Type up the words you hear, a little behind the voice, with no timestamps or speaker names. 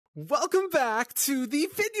Welcome back to the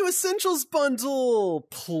Vidyuu Essentials Bundle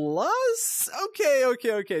Plus.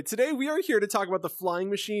 Okay. Today we are here to talk about the flying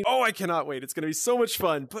machine. Oh, I cannot wait. It's going to be so much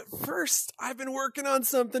fun. But first, I've been working on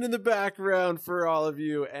something in the background for all of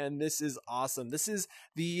you, and this is awesome. This is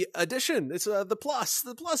the addition. It's the plus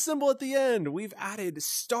symbol at the end. We've added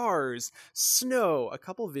stars, snow, a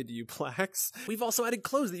couple Vidyuu plaques. We've also added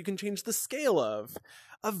clothes that you can change the scale of.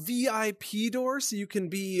 A VIP door, so you can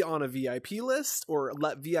be on a VIP list or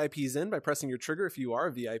let VIPs in by pressing your trigger if you are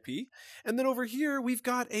a VIP. And then over here, we've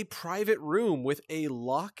got a private room with a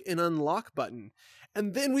lock and unlock button.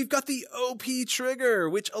 And then we've got the OP trigger,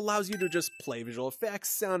 which allows you to just play visual effects,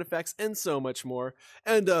 sound effects, and so much more.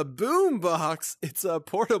 And a boombox. It's a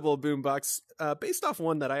portable boombox based off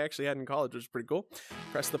one that I actually had in college, which is pretty cool.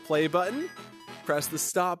 Press the play button. Press the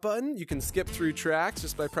stop button. You can skip through tracks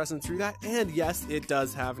just by pressing through that. And yes, it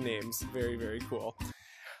does have names. Very, very cool.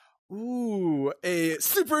 Ooh, a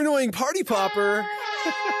super annoying party popper.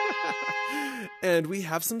 And we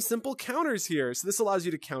have some simple counters here. So this allows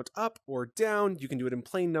you to count up or down. You can do it in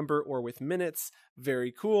plain number or with minutes.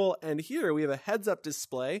 Very cool. And here we have a heads up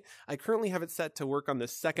display. I currently have it set to work on the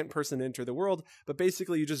second person to enter the world, but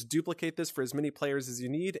basically you just duplicate this for as many players as you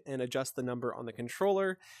need and adjust the number on the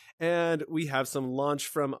controller. And we have some launch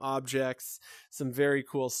from objects, some very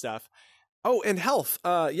cool stuff. Oh, and health.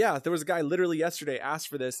 Yeah, there was a guy literally yesterday asked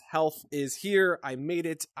for this. Health is here. I made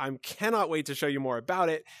it. I cannot wait to show you more about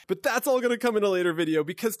it. But that's all going to come in a later video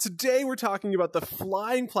because today we're talking about the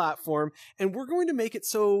flying platform and we're going to make it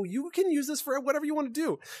so you can use this for whatever you want to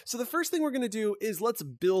do. So the first thing we're going to do is let's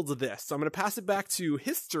build this. So I'm going to pass it back to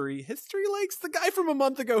History. History likes the guy from a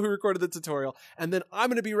month ago who recorded the tutorial. And then I'm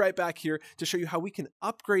going to be right back here to show you how we can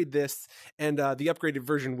upgrade this. And the upgraded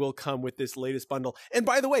version will come with this latest bundle. And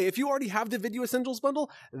by the way, if you already have the Vidyuu Essentials Bundle,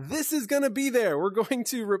 this is going to be there. We're going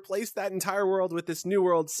to replace that entire world with this new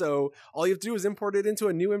world. So all you have to do is import it into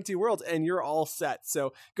a new empty world and you're all set.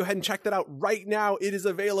 So go ahead and check that out right now. It is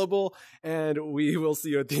available and we will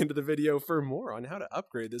see you at the end of the video for more on how to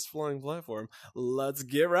upgrade this flying platform. Let's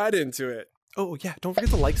get right into it. Oh yeah, don't forget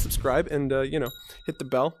to like, subscribe, and hit the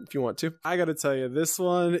bell if you want to. I gotta tell you, this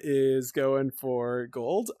one is going for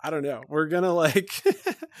gold. I don't know. We're gonna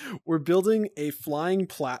we're building a flying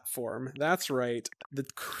platform. That's right. The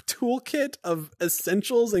toolkit of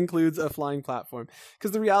essentials includes a flying platform.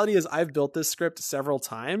 Because the reality is I've built this script several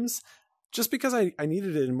times just because I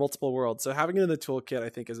needed it in multiple worlds. So having it in the toolkit I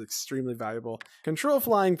think is extremely valuable. Control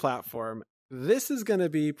flying platform. This is going to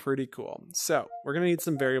be pretty cool. So we're going to need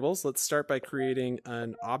some variables. Let's start by creating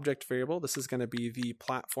an object variable. This is going to be the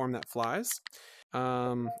platform that flies.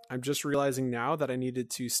 I'm just realizing now that I needed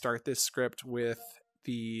to start this script with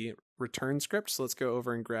the return script. So let's go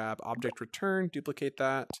over and grab object return, duplicate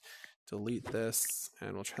that, delete this,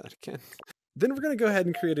 and we'll try that again. Then we're going to go ahead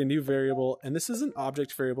and create a new variable, and this is an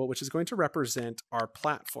object variable, which is going to represent our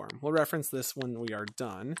platform. We'll reference this when we are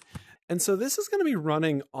done. And so this is going to be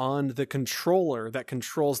running on the controller that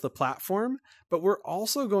controls the platform, but we're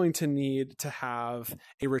also going to need to have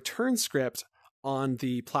a return script on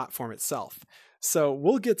the platform itself. So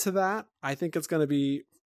we'll get to that. I think it's going to be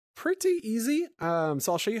pretty easy. So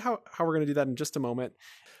I'll show you how we're going to do that in just a moment.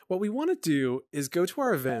 What we want to do is go to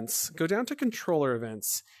our events, go down to controller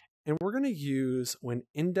events, and we're going to use when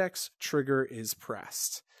index trigger is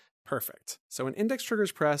pressed. Perfect. So when index trigger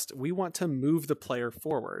is pressed, we want to move the player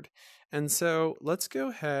forward. And so let's go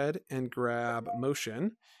ahead and grab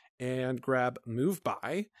motion and grab move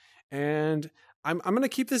by. And I'm going to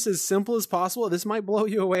keep this as simple as possible. This might blow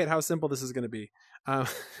you away at how simple this is going to be.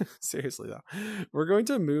 Seriously though, we're going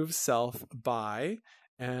to move self by,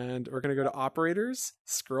 and we're going to go to operators,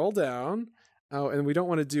 scroll down. Oh, and we don't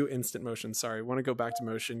want to do instant motion. Sorry, we want to go back to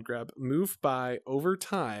motion, grab move by over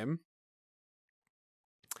time.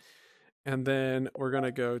 And then we're going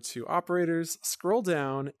to go to operators, scroll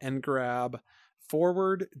down, and grab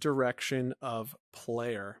forward direction of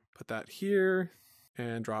player. Put that here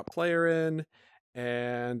and drop player in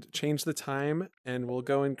and change the time. And we'll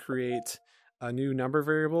go and create a new number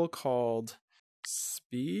variable called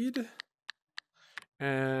speed.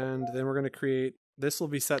 And then we're going to create, this will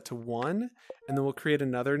be set to 1. And then we'll create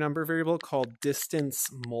another number variable called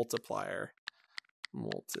distance multiplier.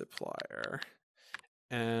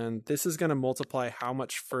 And this is going to multiply how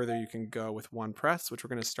much further you can go with one press, which we're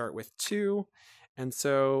going to start with 2. And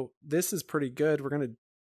so this is pretty good. We're going to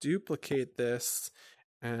duplicate this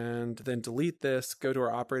and then delete this, go to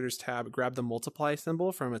our operators tab, grab the multiply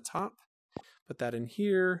symbol from the top, put that in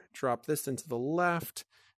here, drop this into the left,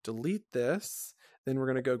 delete this. Then we're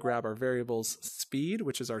going to go grab our variables speed,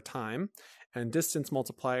 which is our time, and distance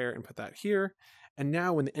multiplier and put that here. And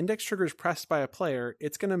now when the index trigger is pressed by a player,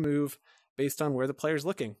 it's going to move based on where the player's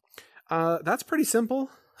looking. That's pretty simple.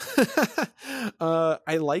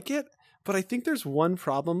 I like it, but I think there's one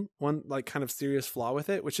problem, one like kind of serious flaw with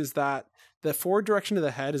it, which is that the forward direction of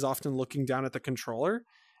the head is often looking down at the controller.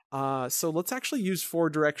 So let's actually use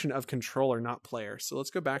forward direction of controller, not player. So let's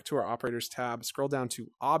go back to our operators tab, scroll down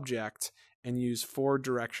to object, and use forward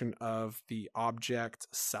direction of the object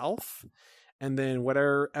self. And then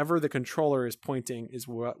whatever the controller is pointing is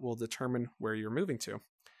what will determine where you're moving to.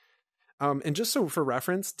 And just so for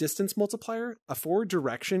reference, distance multiplier, a forward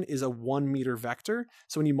direction is a 1 meter vector.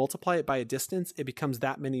 So when you multiply it by a distance, it becomes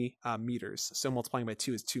that many meters. So multiplying by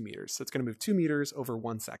 2 is 2 meters. So it's going to move 2 meters over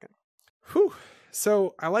 1 second. Whew.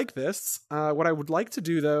 So I like this. What I would like to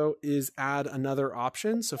do though is add another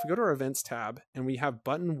option. So if we go to our events tab and we have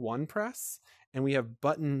button 1 press and we have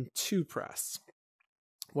button 2 press,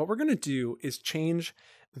 what we're going to do is change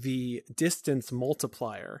the distance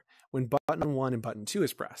multiplier when button 1 and button 2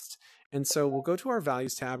 is pressed. And so we'll go to our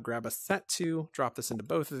values tab, grab a set to, drop this into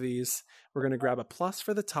both of these. We're going to grab a plus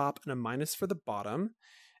for the top and a minus for the bottom.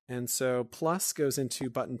 And so plus goes into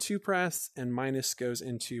button 2 press and minus goes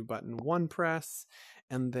into button 1 press.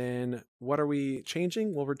 And then what are we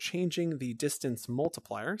changing? Well, we're changing the distance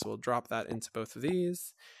multiplier. So we'll drop that into both of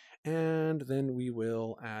these. And then we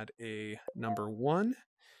will add a number 1.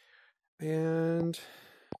 And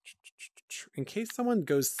in case someone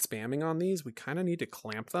goes spamming on these, we kind of need to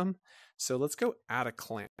clamp them. So let's go add a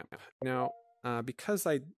clamp. Now, because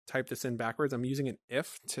I typed this in backwards, I'm using an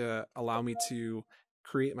if to allow me to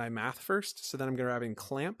create my math first. So then I'm going to have in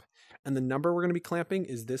clamp. And the number we're going to be clamping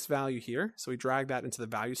is this value here. So we drag that into the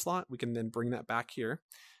value slot. We can then bring that back here,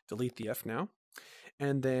 delete the if now.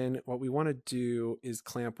 And then what we want to do is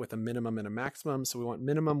clamp with a minimum and a maximum. So we want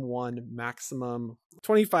minimum 1, maximum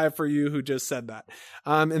 25 for you who just said that.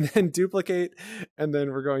 And then duplicate. And then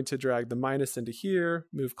we're going to drag the minus into here,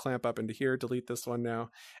 move clamp up into here, delete this one now.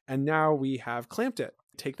 And now we have clamped it.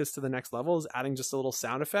 Take this to the next level is adding just a little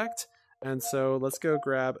sound effect. And so let's go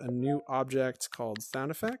grab a new object called sound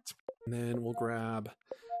effect. And then we'll grab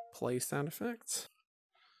play sound effect.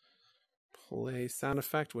 Play sound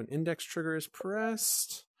effect when index trigger is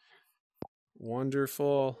pressed.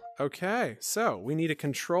 Wonderful. Okay, so we need a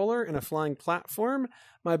controller and a flying platform.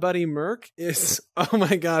 My buddy Merc is, oh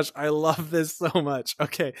my gosh, I love this so much.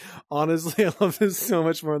 Okay, honestly, I love this so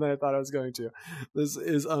much more than I thought I was going to. This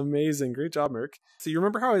is amazing. Great job, Merc. So you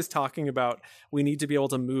remember how I was talking about we need to be able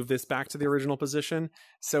to move this back to the original position?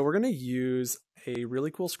 So we're going to use a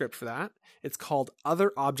really cool script for that. It's called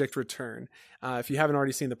other object return. If you haven't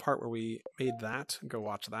already seen the part where we made that, go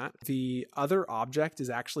watch that. The other object is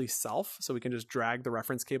actually self, so we can just drag the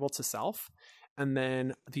reference cable to self. And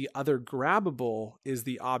then the other grabbable is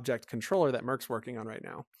the object controller that Merc's working on right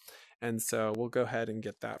now. And so we'll go ahead and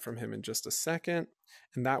get that from him in just a second.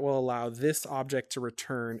 And that will allow this object to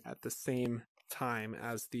return at the same time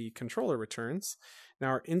as the controller returns. Now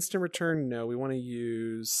our instant return, no, we want to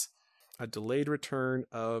use a delayed return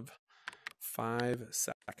of 5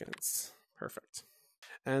 seconds. Perfect.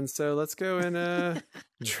 And so let's go and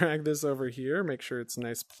drag this over here, make sure it's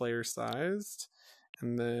nice player sized.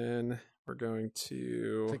 And then we're going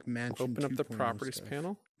to open up the properties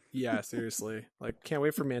panel. Yeah, seriously. Like, can't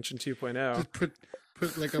wait for Mansion 2.0. Just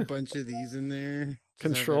put like a bunch of these in there.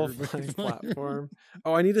 Control flying platform.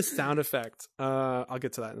 Oh, I need a sound effect. I'll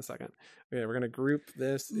get to that in a second. Okay, we're gonna group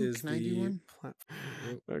this. Is the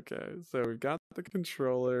platform. Okay, so we've got the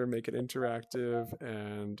controller, make it interactive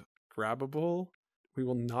and grabbable. We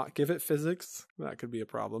will not give it physics. That could be a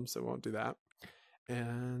problem, so we won't do that.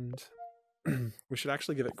 And we should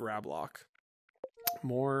actually give it grab lock.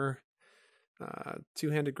 More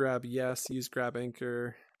two-handed grab, yes. Use grab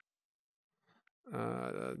anchor.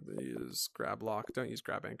 Use grab lock. Don't use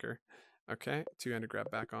grab anchor. Okay, two-handed grab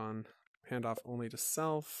back on. Handoff only to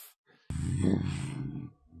self.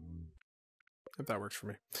 If that works for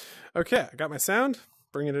me. Okay, I got my sound.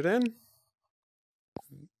 Bringing it in.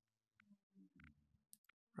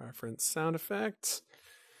 Reference sound effect.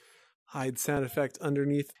 Hide sound effect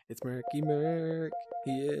underneath. It's Murky Merc.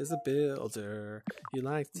 He is a builder. He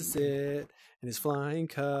likes to sit in his flying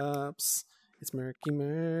cups. It's Murky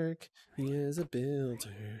Merc. He is a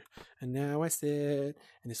builder. And now I sit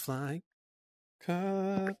in his flying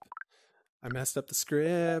cup. I messed up the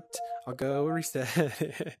script. I'll go reset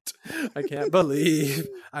it. I can't believe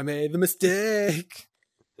I made the mistake.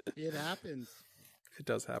 It happens. It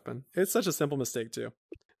does happen. It's such a simple mistake too.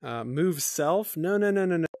 Move self? No.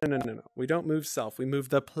 We don't move self. We move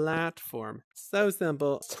the platform. So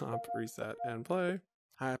simple. Stop, reset, and play.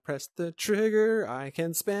 I press the trigger, I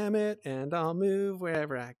can spam it, and I'll move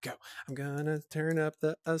wherever I go. I'm gonna turn up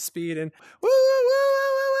the speed and woo, woo,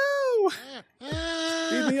 woo, woo, woo.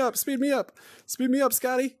 Speed me up, speed me up. Speed me up,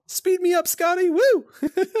 Scotty. Speed me up, Scotty. Woo!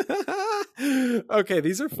 Okay,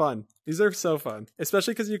 these are fun. These are so fun,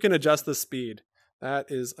 especially because you can adjust the speed.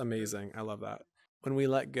 That is amazing. I love that. When we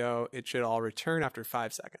let go, it should all return after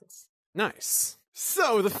 5 seconds. Nice.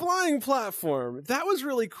 So the flying platform, that was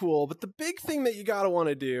really cool, but the big thing that you gotta want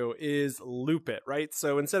to do is loop it, right?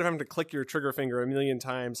 So instead of having to click your trigger finger a million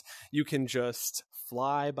times, you can just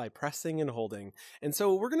fly by pressing and holding. And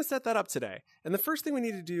so we're going to set that up today. And the first thing we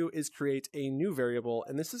need to do is create a new variable,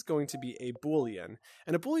 and this is going to be a Boolean.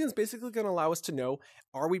 And a Boolean is basically going to allow us to know,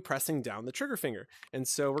 are we pressing down the trigger finger? And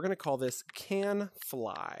so we're going to call this can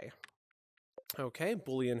fly. Okay,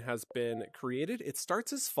 Boolean has been created. It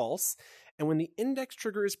starts as false, and when the index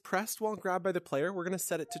trigger is pressed while grabbed by the player, we're going to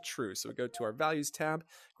set it to true. So we go to our values tab,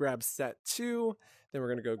 grab set to, then we're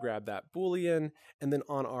going to go grab that Boolean, and then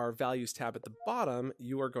on our values tab at the bottom,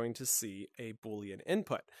 you are going to see a Boolean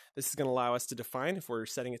input. This is going to allow us to define if we're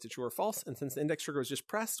setting it to true or false, and since the index trigger was just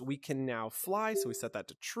pressed, we can now fly, so we set that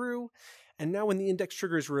to true. And now when the index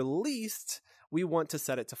trigger is released, we want to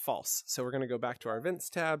set it to false. So we're going to go back to our events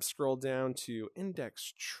tab, scroll down to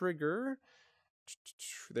index trigger.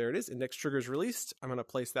 There it is, index trigger is released. I'm going to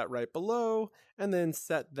place that right below and then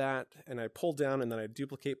set that, and I pull down and then I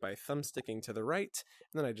duplicate by thumbsticking to the right.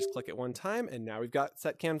 And then I just click it one time and now we've got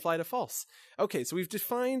set can fly to false. Okay, so we've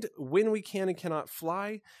defined when we can and cannot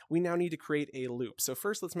fly. We now need to create a loop. So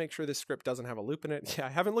first let's make sure this script doesn't have a loop in it. Yeah, I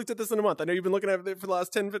haven't looked at this in a month. I know you've been looking at it for the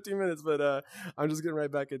last 10-15 minutes, but I'm just getting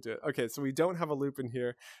right back into it. Okay, so we don't have a loop in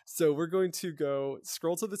here. So we're going to go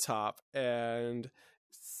scroll to the top and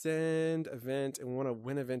send event, and we want to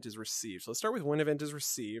when event is received. So let's start with when event is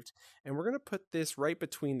received, and we're going to put this right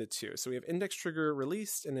between the two. So we have index trigger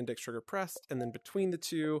released and index trigger pressed, and then between the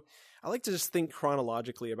two, I like to just think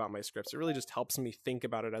chronologically about my scripts. It really just helps me think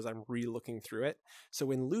about it as I'm re-looking through it. So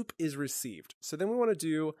when loop is received, so then we want to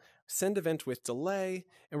do send event with delay,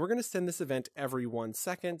 and we're going to send this event every 1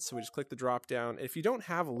 second. So we just click the drop down. If you don't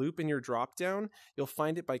have loop in your drop down, you'll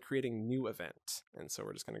find it by creating new event. And so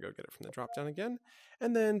we're just going to go get it from the drop down again.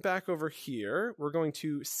 And then back over here, we're going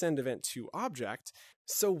to send event to object.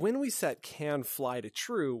 So when we set can fly to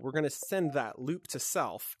true, we're going to send that loop to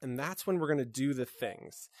self, and that's when we're going to do the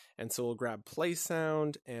things. And so we'll grab play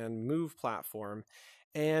sound and move platform.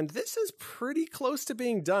 And this is pretty close to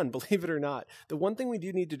being done, believe it or not. The one thing we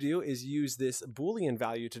do need to do is use this Boolean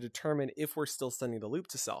value to determine if we're still sending the loop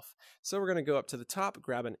to self. So we're going to go up to the top,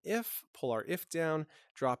 grab an if, pull our if down,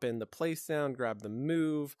 drop in the play sound, grab the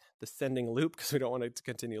move, the sending loop because we don't want it to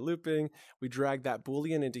continue looping. We drag that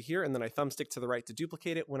Boolean into here, and then I thumbstick to the right to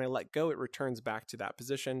duplicate it. When I let go, it returns back to that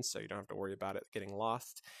position, so you don't have to worry about it getting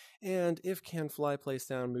lost. And if can fly, play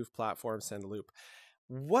sound, move platform, send loop.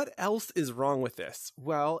 What else is wrong with this?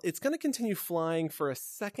 Well, it's going to continue flying for a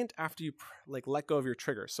second after you let go of your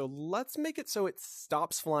trigger. So let's make it so it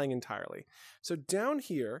stops flying entirely. So down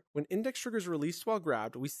here, when index trigger is released while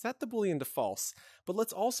grabbed, we set the Boolean to false, but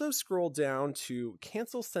let's also scroll down to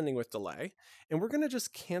cancel sending with delay, and we're going to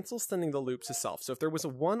just cancel sending the loop to self. So if there was a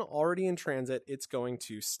one already in transit, it's going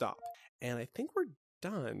to stop. And I think we're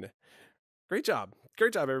done. Great job.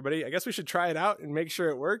 Great job, everybody. I guess we should try it out and make sure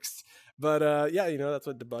it works. But yeah, that's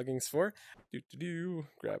what debugging's for.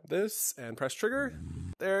 Grab this and press trigger.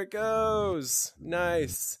 There it goes.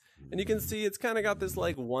 Nice. And you can see it's kind of got this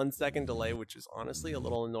 1 second delay, which is honestly a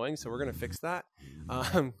little annoying. So we're going to fix that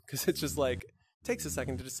because it's just takes a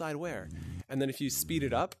second to decide where. And then if you speed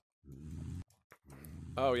it up,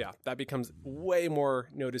 oh yeah, that becomes way more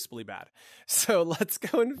noticeably bad. So let's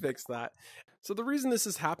go and fix that. So the reason this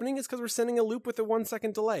is happening is because we're sending a loop with a 1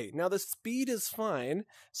 second delay. Now the speed is fine,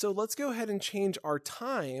 so let's go ahead and change our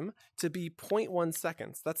time to be 0.1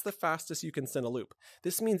 seconds. That's the fastest you can send a loop.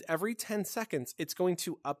 This means every 10 seconds, it's going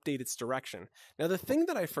to update its direction. Now the thing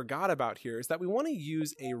that I forgot about here is that we want to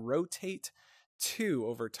use a rotate 2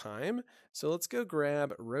 over time. So let's go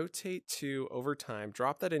grab rotate 2 over time,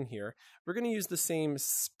 drop that in here. We're going to use the same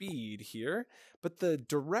speed here, but the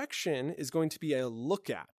direction is going to be a look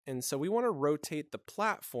at. And so we want to rotate the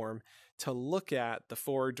platform to look at the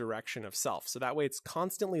forward direction of self. So that way it's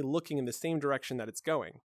constantly looking in the same direction that it's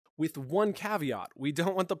going. With one caveat, we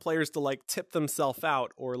don't want the players to tip themselves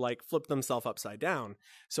out or flip themselves upside down.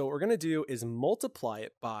 So what we're going to do is multiply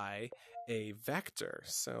it by a vector.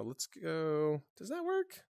 So let's go, does that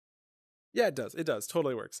work? Yeah, it does. It does.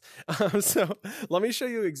 Totally works. So let me show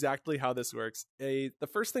you exactly how this works. The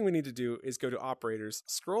first thing we need to do is go to operators,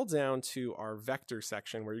 scroll down to our vector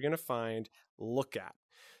section where you're going to find look at.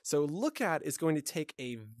 So look at is going to take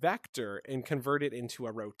a vector and convert it into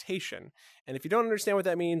a rotation. And if you don't understand what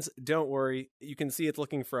that means, don't worry. You can see it's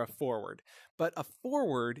looking for a forward. But a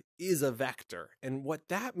forward is a vector. And what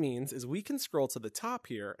that means is we can scroll to the top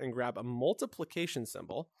here and grab a multiplication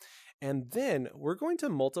symbol. And then we're going to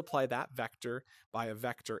multiply that vector by a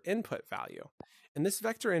vector input value. And this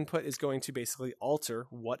vector input is going to basically alter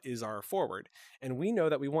what is our forward. And we know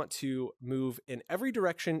that we want to move in every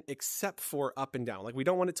direction except for up and down. Like we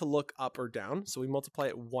don't want it to look up or down. So we multiply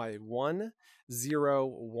it by 1, 0,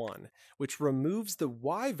 1, which removes the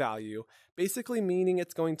y value, basically meaning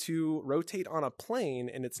it's going to rotate on a plane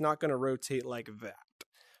and it's not going to rotate like that.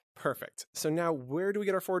 Perfect. So now where do we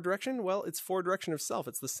get our forward direction? Well, it's forward direction of self.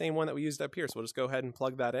 It's the same one that we used up here. So we'll just go ahead and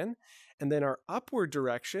plug that in. And then our upward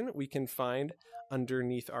direction we can find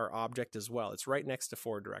underneath our object as well. It's right next to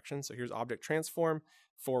forward direction. So here's object transform,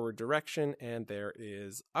 forward direction, and there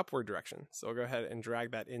is upward direction. So I'll go ahead and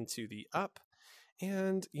drag that into the up.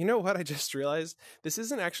 And you know what I just realized? This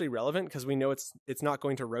isn't actually relevant because we know it's not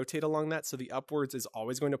going to rotate along that. So the upwards is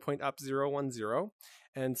always going to point up 0, 1, 0.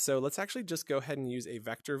 And so let's actually just go ahead and use a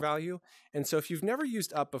vector value. And so if you've never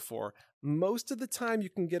used up before, most of the time you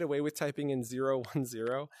can get away with typing in 0, 1,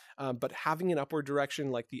 0. But having an upward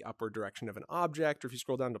direction like the upward direction of an object, or if you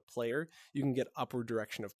scroll down to player, you can get upward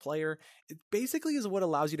direction of player. It basically is what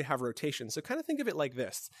allows you to have rotation. So kind of think of it like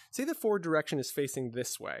this. Say the forward direction is facing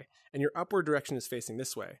this way and your upward direction is facing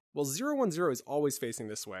this way. Well, 0, 1, 0 is always facing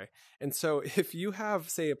this way. And so if you have,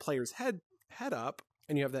 say, a player's head up,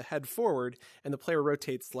 and you have the head forward and the player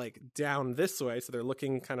rotates like down this way, so they're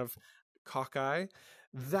looking kind of cockeye,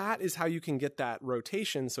 that is how you can get that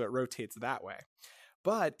rotation, so it rotates that way.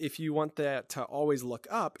 But if you want that to always look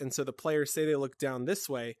up, and so the players say they look down this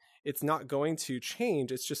way, it's not going to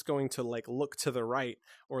change. It's just going to like look to the right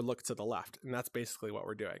or look to the left. And that's basically what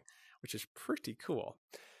we're doing, which is pretty cool.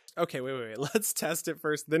 Okay, wait. Let's test it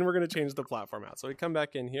first. Then we're going to change the platform out. So we come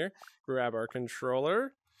back in here, grab our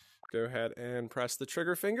controller, go ahead and press the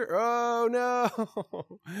trigger finger. Oh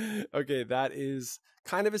no! Okay, that is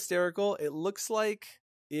kind of hysterical. It looks like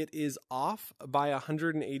it is off by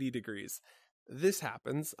 180 degrees. This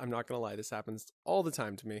happens. I'm not going to lie. This happens all the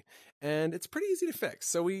time to me. And it's pretty easy to fix.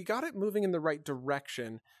 So we got it moving in the right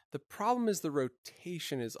direction. The problem is the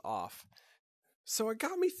rotation is off. So it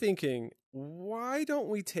got me thinking, why don't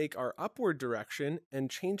we take our upward direction and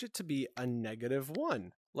change it to be a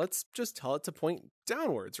 -1? Let's just tell it to point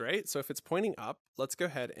downwards, right? So if it's pointing up, let's go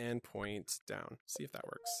ahead and point down. See if that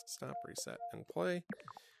works. Stop, reset, and play.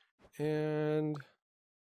 And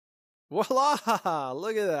voila!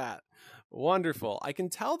 Look at that. Wonderful. I can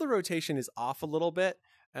tell the rotation is off a little bit,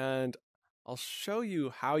 and I'll show you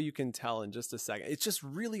how you can tell in just a second. It's just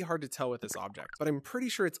really hard to tell with this object, but I'm pretty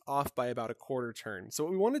sure it's off by about a quarter turn. So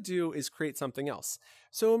what we want to do is create something else.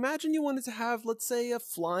 So imagine you wanted to have, let's say, a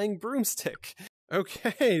flying broomstick.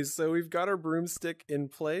 Okay, so we've got our broomstick in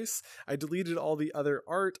place. I deleted all the other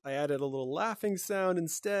art. I added a little laughing sound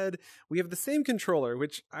instead. We have the same controller,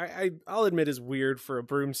 which I'll admit is weird for a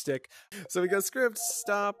broomstick. So we go script,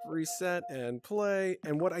 stop, reset, and play.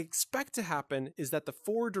 And what I expect to happen is that the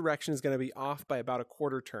forward direction is going to be off by about a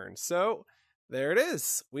quarter turn. So there it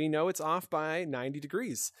is. We know it's off by 90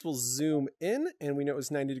 degrees. We'll zoom in and we know it was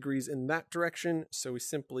 90 degrees in that direction. So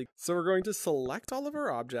we're going to select all of our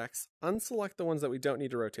objects, unselect the ones that we don't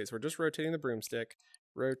need to rotate. So we're just rotating the broomstick,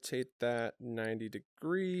 rotate that 90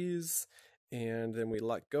 degrees, and then we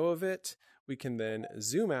let go of it. We can then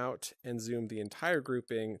zoom out and zoom the entire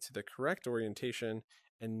grouping to the correct orientation.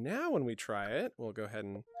 And now when we try it, we'll go ahead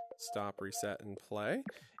and stop, reset, and play.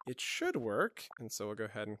 It should work, and so we'll go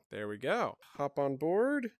ahead and there we go. Hop on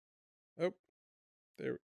board. Oh,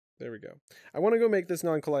 there we go. I want to go make this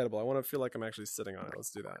non-collidable. I want to feel like I'm actually sitting on it. Let's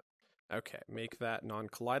do that. Okay, make that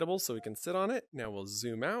non-collidable so we can sit on it. Now we'll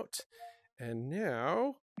zoom out, and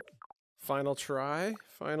now final try.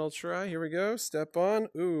 Here we go. Step on.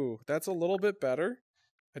 Ooh, that's a little bit better.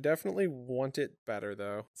 I definitely want it better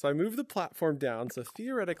though. So I moved the platform down, so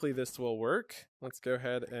theoretically this will work. Let's go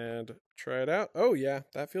ahead and try it out. Oh yeah,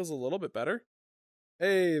 that feels a little bit better.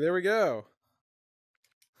 Hey, there we go.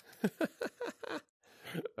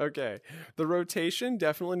 Okay, the rotation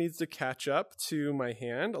definitely needs to catch up to my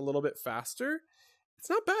hand a little bit faster. It's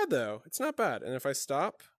not bad though, it's not bad. And if I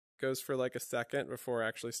stop, it goes for like a second before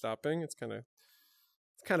actually stopping. It's kind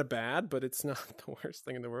of bad, but it's not the worst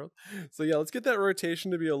thing in the world. So yeah, let's get that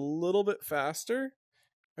rotation to be a little bit faster.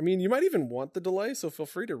 I mean, you might even want the delay, so feel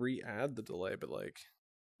free to re-add the delay, but like,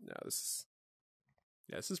 no, this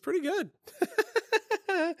is pretty good.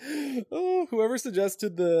 Oh, whoever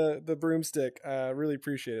suggested the broomstick, really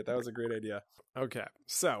appreciate it. That was a great idea. Okay,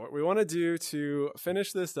 so what we want to do to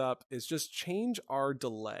finish this up is just change our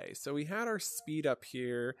delay. So we had our speed up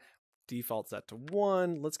here, default set to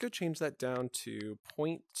 1. Let's go change that down to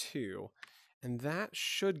 0.2. And that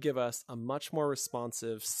should give us a much more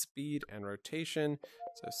responsive speed and rotation.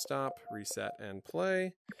 So stop, reset, and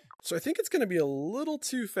play. So I think it's going to be a little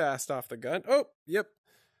too fast off the gun. Oh, yep.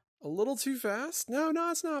 A little too fast? No,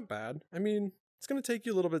 it's not bad. I mean, it's going to take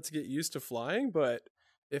you a little bit to get used to flying, but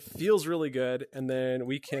it feels really good. And then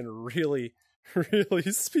we can really,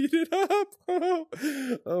 really speed it up.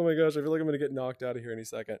 Oh my gosh, I feel like I'm going to get knocked out of here any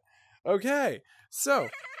second. Okay, so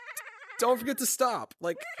don't forget to stop.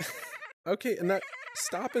 Like, okay, and that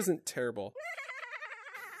stop isn't terrible.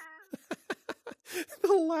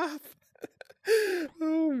 The laugh.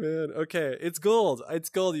 Oh man. Okay, it's gold. It's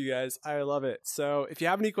gold, you guys. I love it. So if you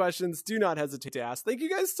have any questions, do not hesitate to ask. Thank you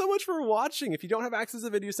guys so much for watching. If you don't have access to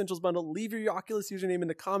the Vidyuu Essentials Bundle, leave your Oculus username in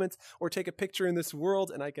the comments or take a picture in this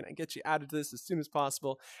world and I can get you added to this as soon as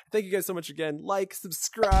possible. Thank you guys so much again. Like,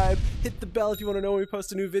 subscribe, hit the bell if you want to know when we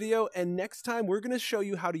post a new video, and next time we're going to show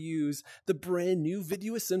you how to use the brand new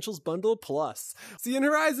Vidyuu Essentials Bundle Plus. See you in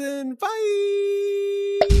Horizon. Bye!